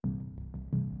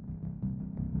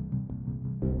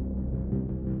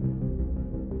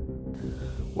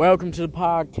Welcome to the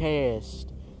podcast.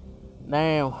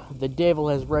 Now, the devil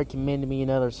has recommended me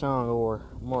another song, or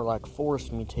more like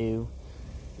forced me to.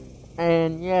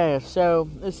 And yeah, so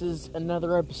this is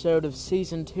another episode of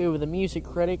Season 2 of The Music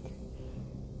Critic.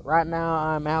 Right now,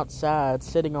 I'm outside,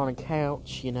 sitting on a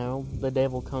couch, The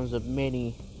devil comes with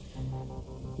many.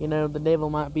 The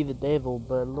devil might be the devil,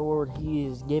 but Lord, he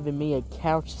is giving me a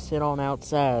couch to sit on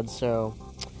outside, so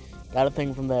got a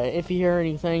thing from that. If you hear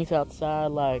any things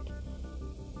outside, like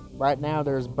right now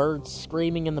there's birds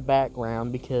screaming in the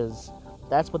background because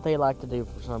that's what they like to do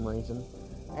for some reason.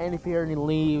 And if you hear any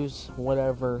leaves,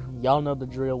 whatever, y'all know the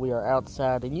drill. We are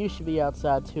outside, and you should be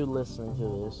outside too listening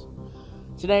to this.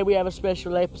 Today we have a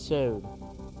special episode.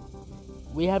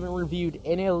 We haven't reviewed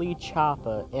NLE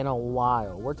Choppa in a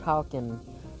while. We're talking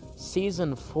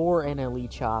Season 4 NLE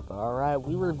Choppa, alright?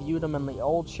 We reviewed them in the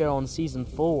old show on Season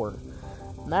 4.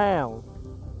 Now,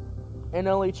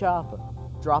 NLE Choppa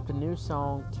dropped a new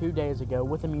song 2 days ago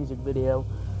with a music video.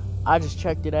 I just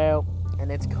checked it out,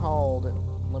 and it's called,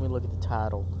 let me look at the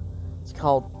title. It's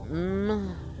called,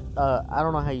 I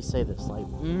don't know how you say this, like,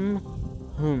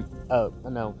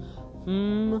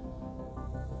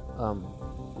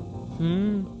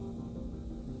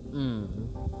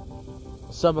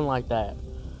 something like that.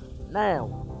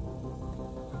 Now,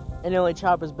 NLE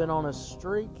Choppa's been on a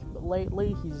streak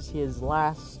lately. His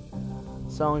last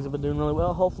songs have been doing really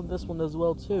well. Hopefully this one does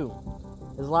well too.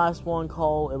 His last one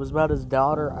it was about his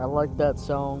daughter. I like that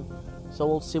song, so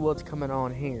we'll see what's coming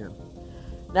on here.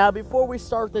 Now, before we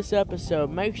start this episode,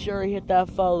 make sure you hit that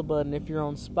follow button if you're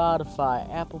on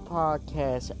Spotify, Apple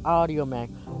Podcasts, Audiomack,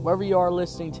 wherever you are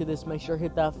listening to this. Make sure to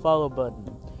hit that follow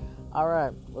button.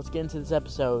 Alright, let's get into this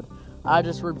episode. I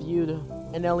just reviewed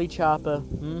NLE Choppa.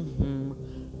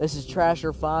 This is Trash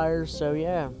or Fire, so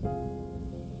yeah.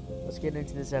 Let's get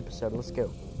into this episode. Let's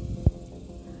go.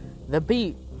 The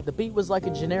beat was like a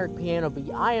generic piano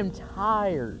beat. I am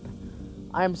tired.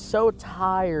 I am so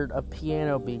tired of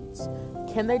piano beats.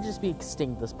 Can they just be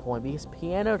extinct at this point? Because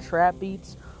piano trap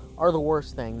beats are the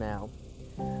worst thing now.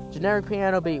 Generic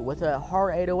piano beat with a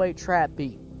hard 808 trap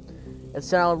beat. It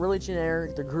sounded really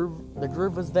generic. The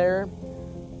groove was there,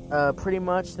 pretty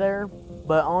much there.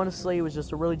 But honestly, it was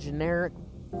just a really generic,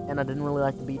 and I didn't really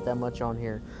like the beat that much on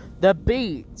here. The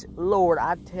beat, Lord,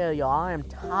 I tell y'all, I am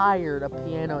tired of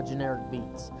piano generic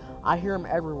beats. I hear them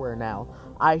everywhere now.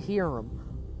 I hear them.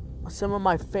 Some of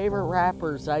my favorite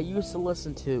rappers I used to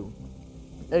listen to.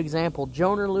 Example,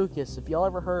 Joyner Lucas, if y'all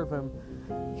ever heard of him,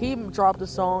 he dropped a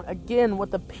song, again,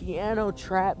 with a piano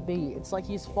trap beat. It's like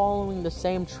he's following the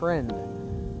same trend.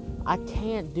 I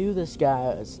can't do this,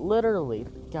 guys. Literally,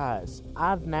 guys,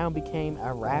 I've now became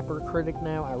a rapper critic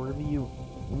now. I review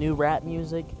new rap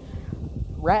music.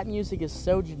 Rap music is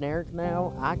so generic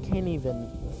now, I can't even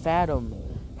fathom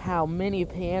how many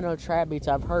piano trap beats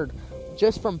I've heard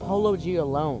just from Polo G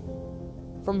alone,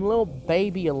 from Lil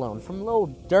Baby alone, from Lil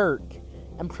Durk.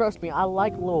 And trust me, I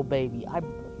like Lil Baby. I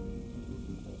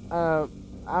don't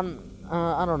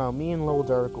know, me and Lil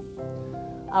Durk,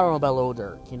 I don't know about Lil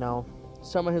Durk,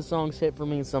 Some of his songs hit for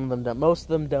me, some of them don't. Most of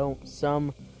them don't.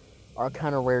 Some are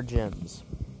kind of rare gems.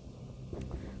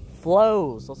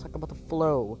 Flows. Let's talk about the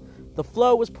flow. The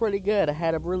flow was pretty good. I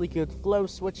had a really good flow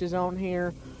switches on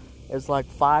here. It's like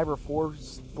 5 or 4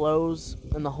 flows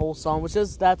in the whole song,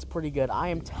 that's pretty good. I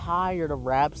am tired of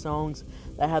rap songs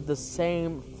that have the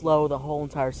same flow the whole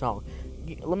entire song.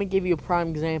 Let me give you a prime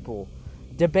example.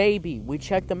 DaBaby, we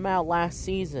checked them out last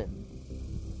season.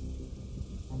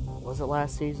 Was it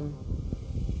last season?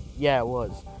 Yeah, it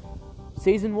was.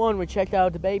 Season 1, we checked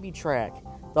out a DaBaby track.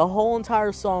 The whole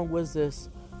entire song was this.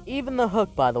 Even the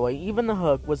hook, by the way,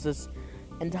 was this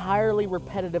entirely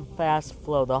repetitive fast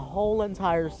flow. The whole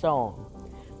entire song.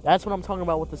 That's what I'm talking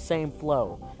about with the same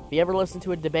flow. If you ever listen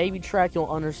to a DaBaby track, you'll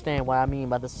understand what I mean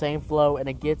by the same flow, and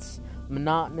it gets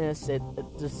monotonous.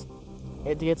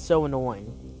 It gets so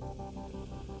annoying.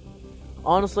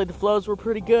 Honestly, the flows were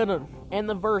pretty good, and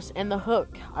the verse and the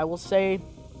hook. I will say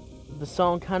the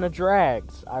song kind of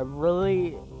drags.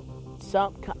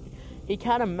 He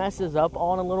kind of messes up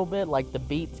on a little bit, like the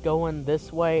beat's going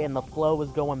this way and the flow is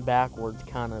going backwards,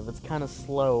 kind of. It's kind of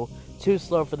slow, too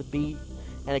slow for the beat,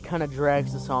 and it kind of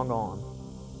drags the song on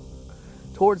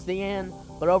towards the end.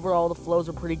 But overall, the flows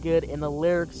are pretty good, and the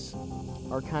lyrics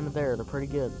are kind of there. They're pretty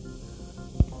good.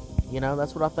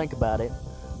 That's what I think about it.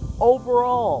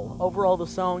 Overall, the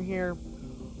song here,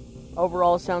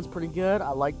 overall, it sounds pretty good.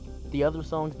 I like the other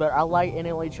songs better. I like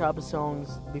NLE Choppa songs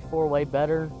before way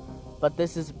better. But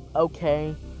this is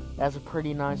okay. It has a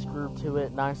pretty nice groove to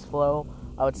it, nice flow.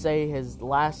 I would say his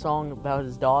last song about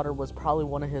his daughter was probably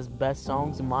one of his best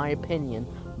songs, in my opinion.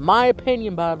 My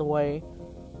opinion, by the way.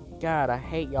 God, I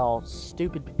hate y'all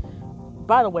stupid.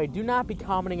 By the way, do not be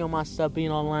commenting on my stuff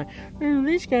being online.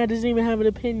 This guy doesn't even have an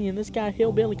opinion. This guy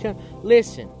hillbilly.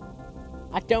 Listen,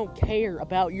 I don't care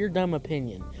about your dumb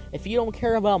opinion. If you don't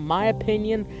care about my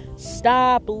opinion,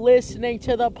 stop listening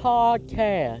to the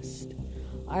podcast.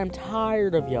 I am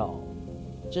tired of y'all.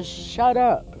 Just shut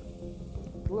up.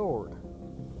 Lord.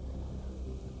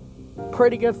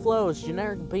 Pretty good flows,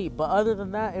 generic beat, but other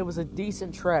than that, it was a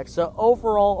decent track. So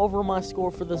overall, over my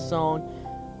score for this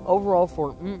song, overall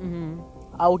for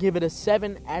I will give it a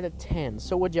 7 out of 10.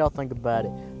 So what y'all think about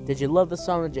it? Did you love the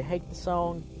song? Did you hate the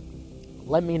song?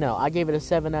 Let me know. I gave it a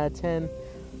 7 out of 10.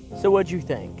 So what'd you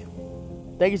think?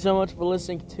 Thank you so much for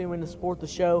listening to and to support the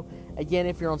show. Again,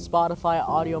 if you're on Spotify,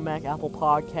 Audio Mac, Apple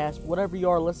Podcasts, whatever you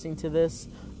are listening to this,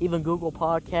 even Google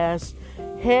Podcasts,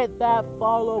 hit that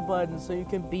follow button so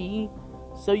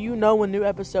you know when new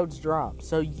episodes drop.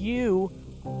 So you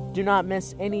do not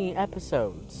miss any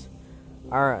episodes.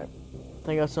 Alright.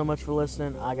 Thank you so much for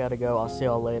listening. I gotta go. I'll see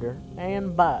y'all later.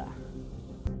 And bye.